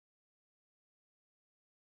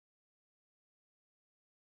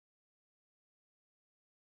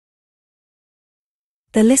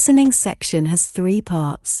The listening section has 3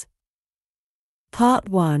 parts. Part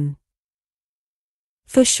 1.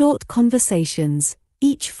 For short conversations,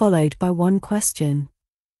 each followed by 1 question.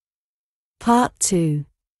 Part 2.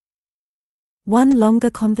 1 longer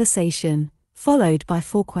conversation, followed by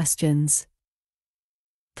 4 questions.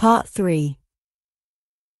 Part 3.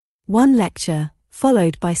 1 lecture,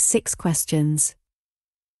 followed by 6 questions.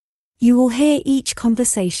 You will hear each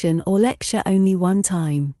conversation or lecture only 1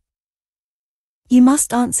 time. You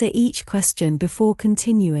must answer each question before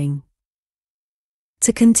continuing.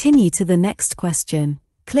 To continue to the next question,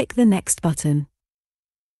 click the Next button.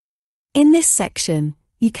 In this section,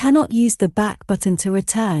 you cannot use the back button to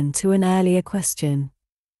return to an earlier question.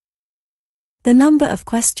 The number of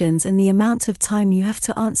questions and the amount of time you have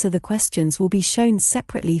to answer the questions will be shown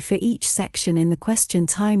separately for each section in the Question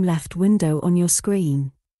Time Left window on your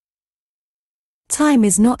screen. Time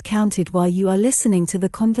is not counted while you are listening to the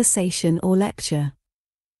conversation or lecture.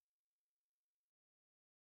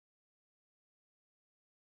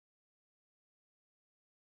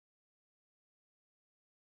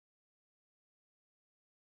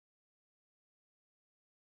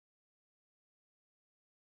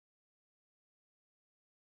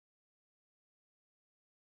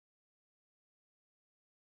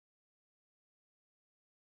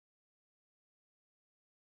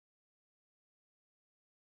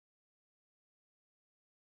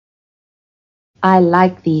 I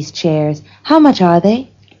like these chairs. How much are they?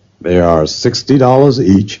 They are $60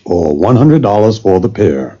 each or $100 for the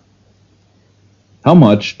pair. How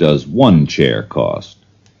much does 1 chair cost?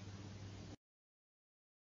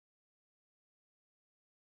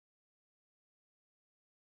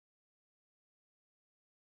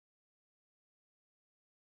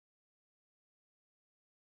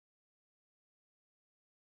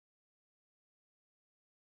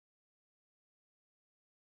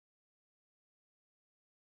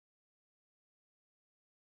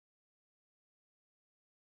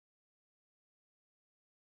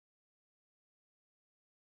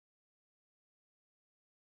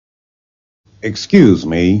 Excuse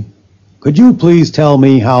me, could you please tell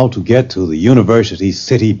me how to get to the University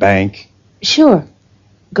City Bank? Sure.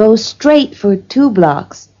 Go straight for 2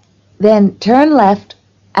 blocks, then turn left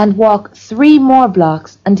and walk 3 more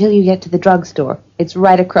blocks until you get to the drugstore. It's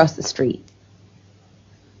right across the street.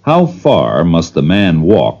 How far must the man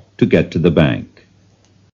walk to get to the bank?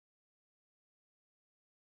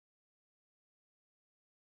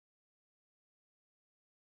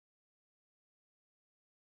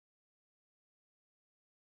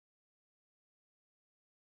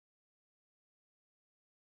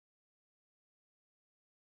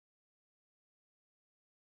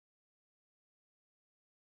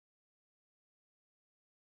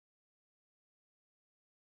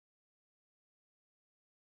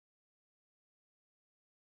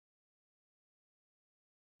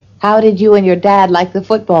 How did you and your dad like the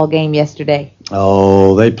football game yesterday?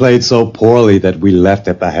 Oh, they played so poorly that we left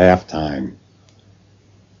at the halftime.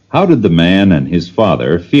 How did the man and his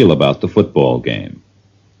father feel about the football game?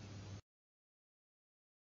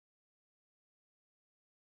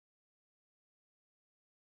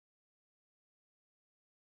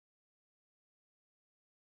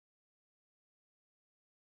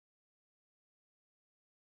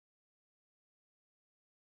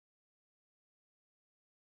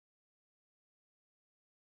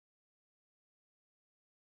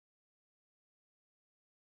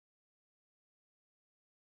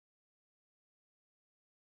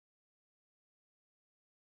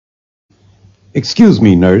 Excuse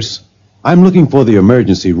me, nurse. I'm looking for the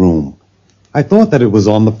emergency room. I thought that it was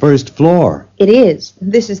on the 1st floor. It is.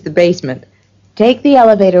 This is the basement. Take the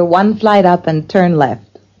elevator 1 flight up and turn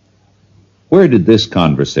left. Where did this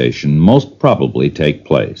conversation most probably take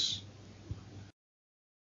place?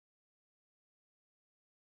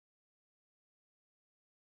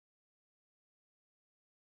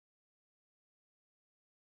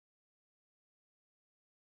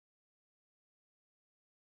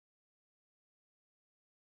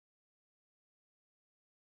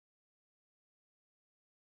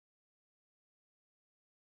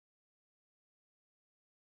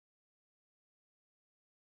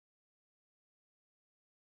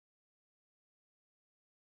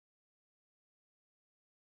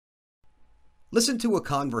 Listen to a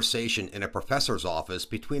conversation in a professor's office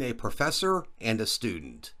between a professor and a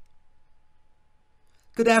student.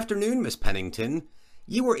 Good afternoon, Miss Pennington.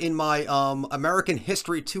 You were in my American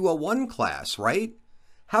History 201 class, right?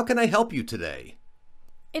 How can I help you today?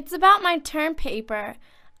 It's about my term paper.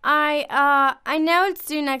 I know it's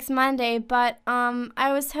due next Monday, but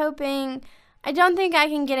I was hoping, I don't think I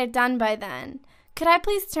can get it done by then. Could I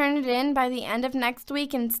please turn it in by the end of next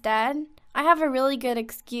week instead? I have a really good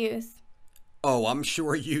excuse. Oh, I'm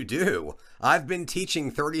sure you do. I've been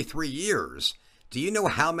teaching 33 years. Do you know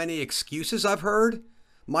how many excuses I've heard?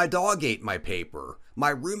 My dog ate my paper. My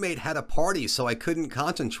roommate had a party so I couldn't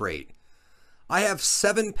concentrate. I have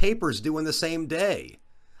 7 papers due in the same day.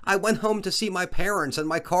 I went home to see my parents and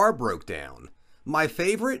my car broke down. My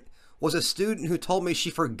favorite was a student who told me she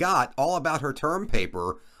forgot all about her term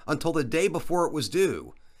paper until the day before it was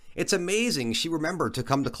due. It's amazing she remembered to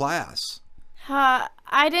come to class.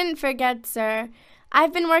 I didn't forget, sir.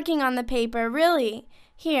 I've been working on the paper, really.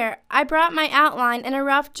 Here, I brought my outline and a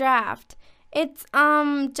rough draft. It's,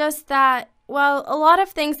 just that, well, a lot of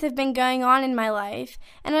things have been going on in my life,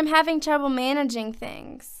 and I'm having trouble managing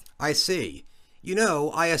things. I see. You know,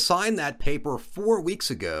 I assigned that paper 4 weeks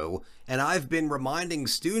ago, and I've been reminding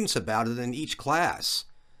students about it in each class.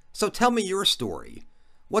 So tell me your story.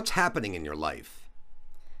 What's happening in your life?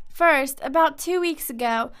 First, about 2 weeks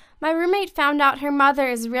ago, my roommate found out her mother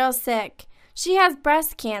is real sick. She has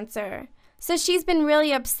breast cancer. So she's been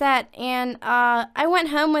really upset, and I went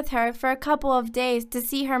home with her for a couple of days to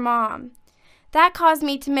see her mom. That caused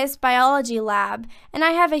me to miss biology lab, and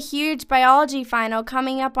I have a huge biology final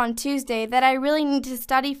coming up on Tuesday that I really need to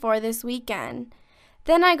study for this weekend.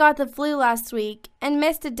 Then I got the flu last week and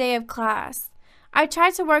missed a day of class. I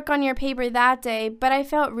tried to work on your paper that day, but I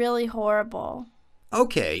felt really horrible.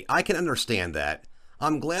 Okay, I can understand that.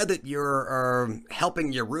 I'm glad that you're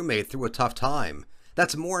helping your roommate through a tough time.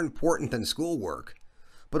 That's more important than schoolwork.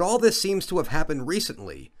 But all this seems to have happened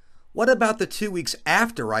recently. What about the 2 weeks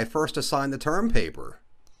after I first assigned the term paper?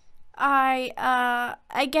 I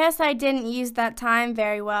guess I didn't use that time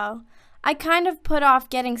very well. I kind of put off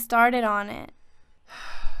getting started on it.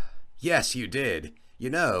 Yes, you did. You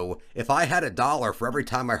know, if I had $1 for every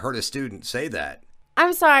time I heard a student say that.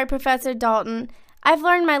 I'm sorry, Professor Dalton. I've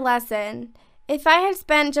learned my lesson. If I had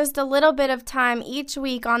spent just a little bit of time each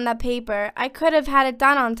week on that paper, I could have had it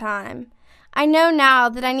done on time. I know now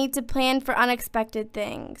that I need to plan for unexpected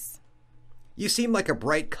things. You seem like a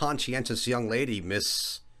bright, conscientious young lady,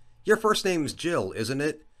 Miss... Your first name's Jill, isn't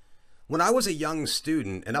it? When I was a young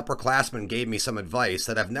student, an upperclassman gave me some advice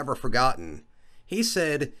that I've never forgotten. He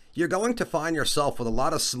said, you're going to find yourself with a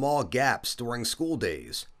lot of small gaps during school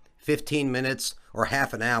days, 15 minutes or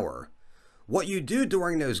half an hour. What you do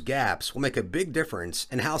during those gaps will make a big difference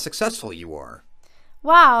in how successful you are.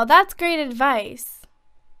 Wow, that's great advice.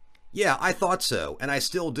 Yeah, I thought so, and I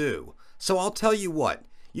still do. So I'll tell you what,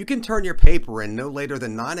 you can turn your paper in no later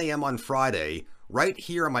than 9 a.m. on Friday, right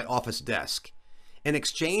here on my office desk. In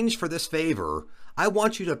exchange for this favor, I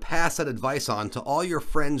want you to pass that advice on to all your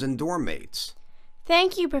friends and dorm mates.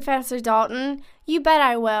 Thank you, Professor Dalton. You bet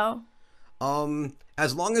I will.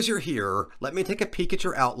 As long as you're here, let me take a peek at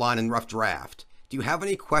your outline and rough draft. Do you have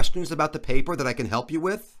any questions about the paper that I can help you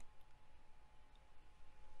with?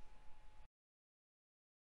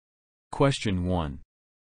 Question 1.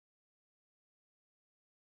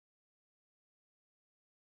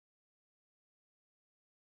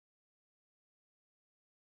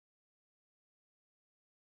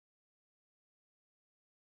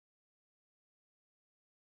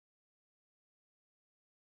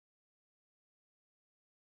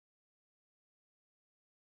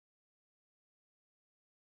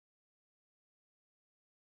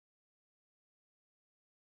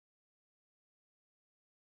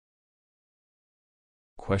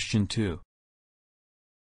 Question 2.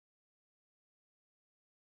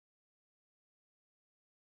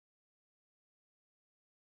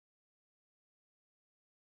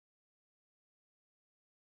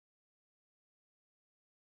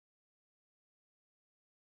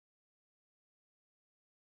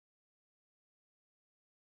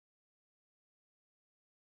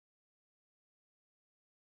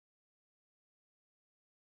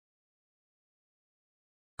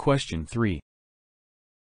 Question 3.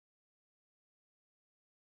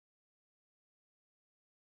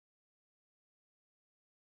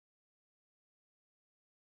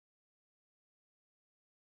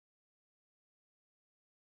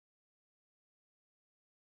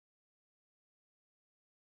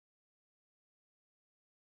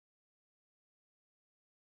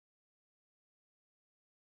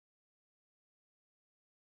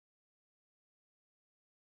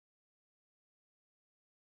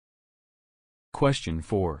 Question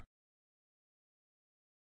 4.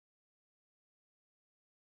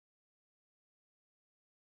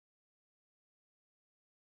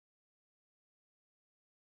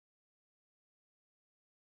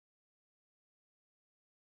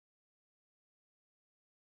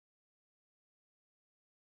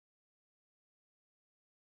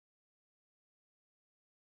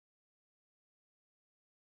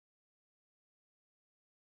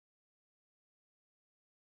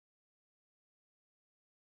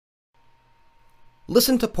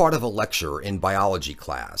 Listen to part of a lecture in biology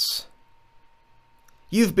class.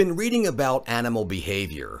 You've been reading about animal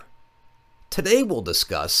behavior. Today we'll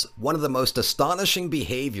discuss one of the most astonishing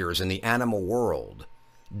behaviors in the animal world,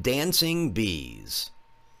 dancing bees.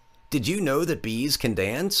 Did you know that bees can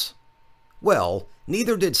dance? Well,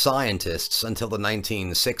 neither did scientists until the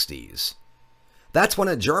 1960s. That's when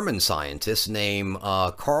a German scientist named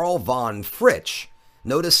Karl von Fritsch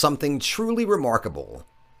noticed something truly remarkable.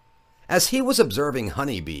 As he was observing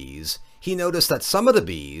honeybees, he noticed that some of the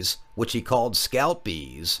bees, which he called scout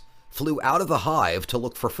bees, flew out of the hive to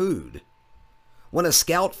look for food. When a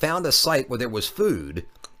scout found a site where there was food,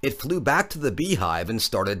 it flew back to the beehive and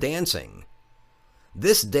started dancing.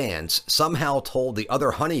 This dance somehow told the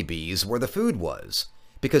other honeybees where the food was,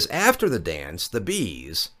 because after the dance,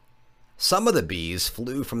 some of the bees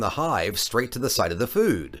flew from the hive straight to the site of the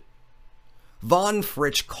food. Von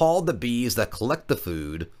Fritsch called the bees that collect the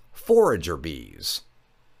food forager bees.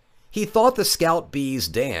 He thought the scout bees'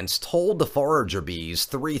 dance told the forager bees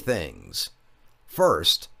three things.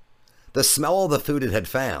 First, the smell of the food it had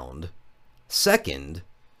found. Second,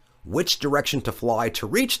 which direction to fly to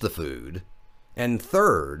reach the food. And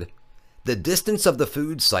third, the distance of the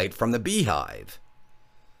food site from the beehive.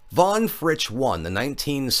 Von Fritsch won the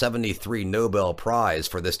 1973 Nobel Prize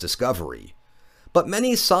for this discovery, but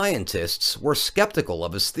many scientists were skeptical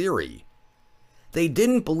of his theory. They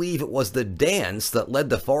didn't believe it was the dance that led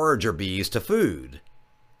the forager bees to food.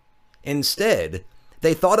 Instead,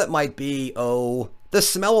 they thought it might be, the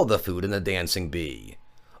smell of the food in the dancing bee,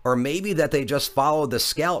 or maybe that they just followed the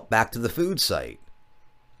scout back to the food site.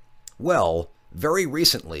 Well, very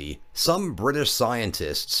recently, some British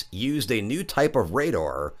scientists used a new type of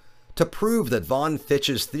radar to prove that von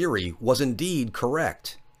Fritsch's theory was indeed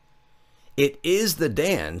correct. It is the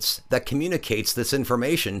dance that communicates this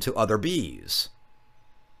information to other bees.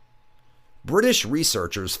 British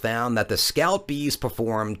researchers found that the scout bees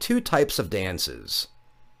perform two types of dances.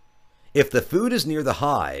 If the food is near the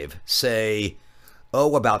hive, say,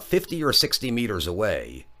 about 50 or 60 meters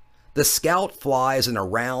away, the scout flies in a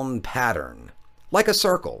round pattern, like a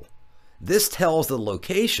circle. This tells the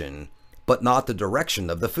location, but not the direction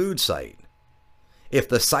of the food site. If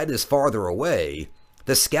the site is farther away,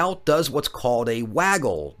 the scout does what's called a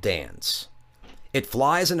waggle dance. It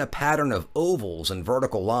flies in a pattern of ovals and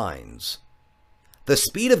vertical lines. The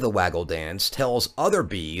speed of the waggle dance tells other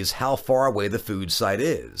bees how far away the food site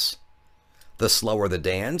is. The slower the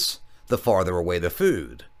dance, the farther away the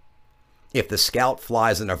food. If the scout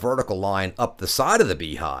flies in a vertical line up the side of the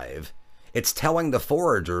beehive, it's telling the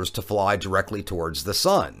foragers to fly directly towards the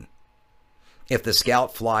sun. If the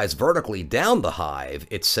scout flies vertically down the hive,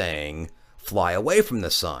 it's saying, fly away from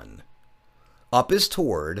the sun. Up is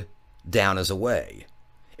toward, down is away.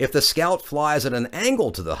 If the scout flies at an angle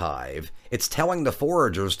to the hive, it's telling the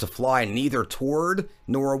foragers to fly neither toward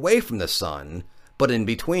nor away from the sun, but in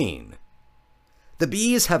between. The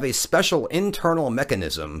bees have a special internal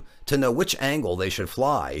mechanism to know which angle they should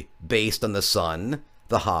fly based on the sun,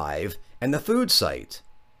 the hive, and the food site.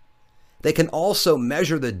 They can also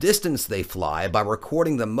measure the distance they fly by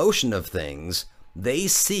recording the motion of things they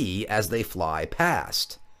see as they fly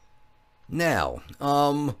past. Now,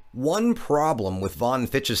 one problem with von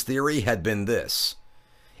Fritsch's theory had been this.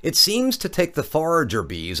 It seems to take the forager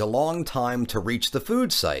bees a long time to reach the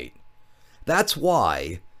food site. That's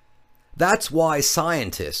why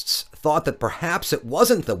scientists thought that perhaps it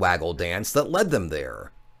wasn't the waggle dance that led them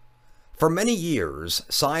there. For many years,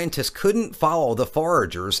 scientists couldn't follow the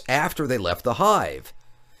foragers after they left the hive,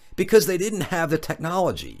 because they didn't have the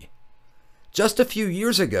technology. Just a few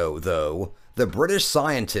years ago, though, the British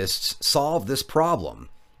scientists solved this problem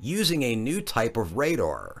using a new type of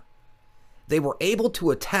radar. They were able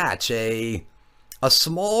to attach a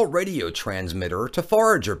small radio transmitter to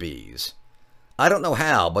forager bees. I don't know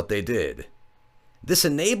how, but they did. This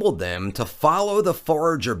enabled them to follow the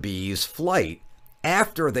forager bees' flight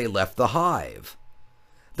after they left the hive.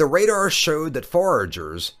 The radar showed that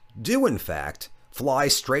foragers do, in fact, fly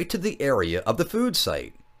straight to the area of the food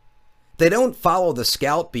site. They don't follow the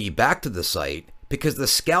scout bee back to the site because the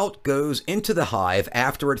scout goes into the hive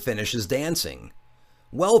after it finishes dancing.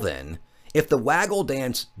 Well then, if the waggle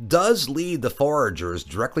dance does lead the foragers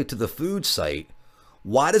directly to the food site,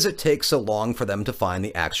 why does it take so long for them to find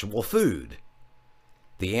the actual food?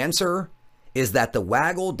 The answer is that the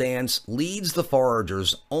waggle dance leads the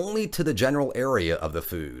foragers only to the general area of the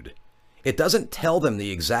food. It doesn't tell them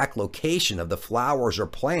the exact location of the flowers or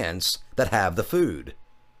plants that have the food.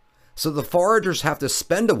 So the foragers have to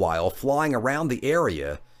spend a while flying around the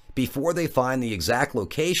area before they find the exact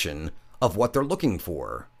location of what they're looking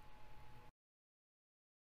for.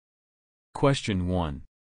 Question 1.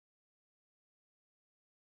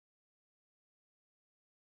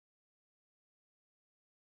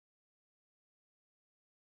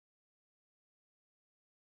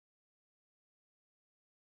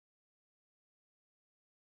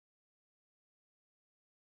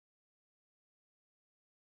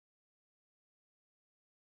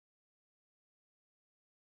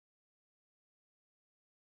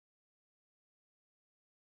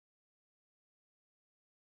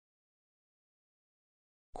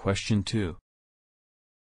 Question 2.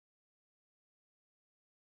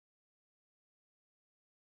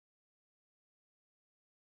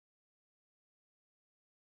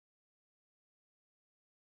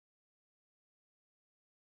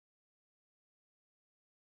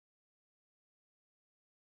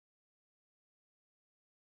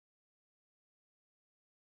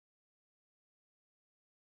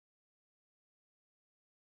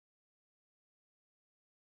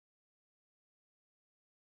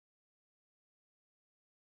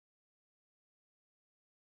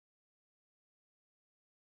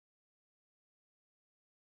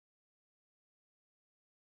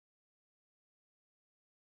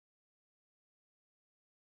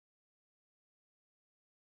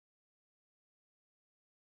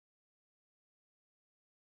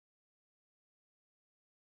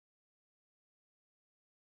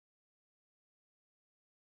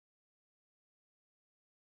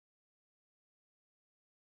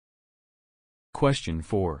 Question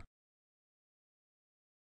 4.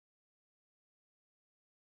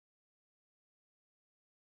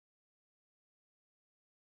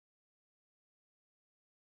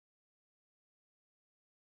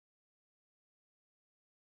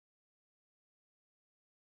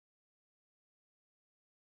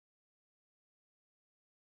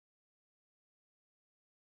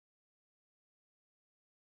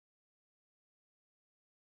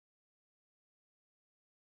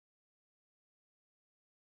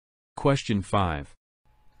 Question 5.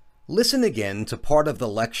 Listen again to part of the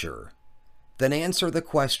lecture, then answer the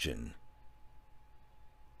question.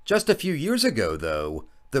 Just a few years ago, though,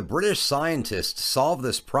 the British scientists solved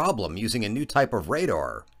this problem using a new type of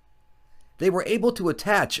radar. They were able to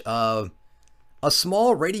attach a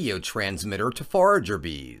small radio transmitter to forager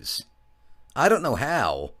bees. I don't know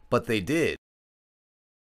how, but they did.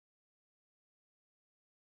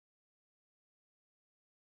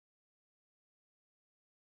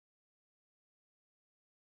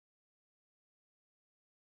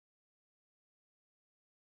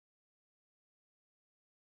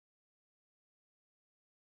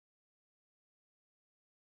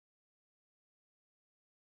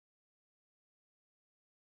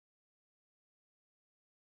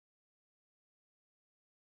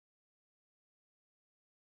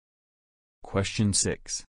 Question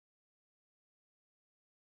 6.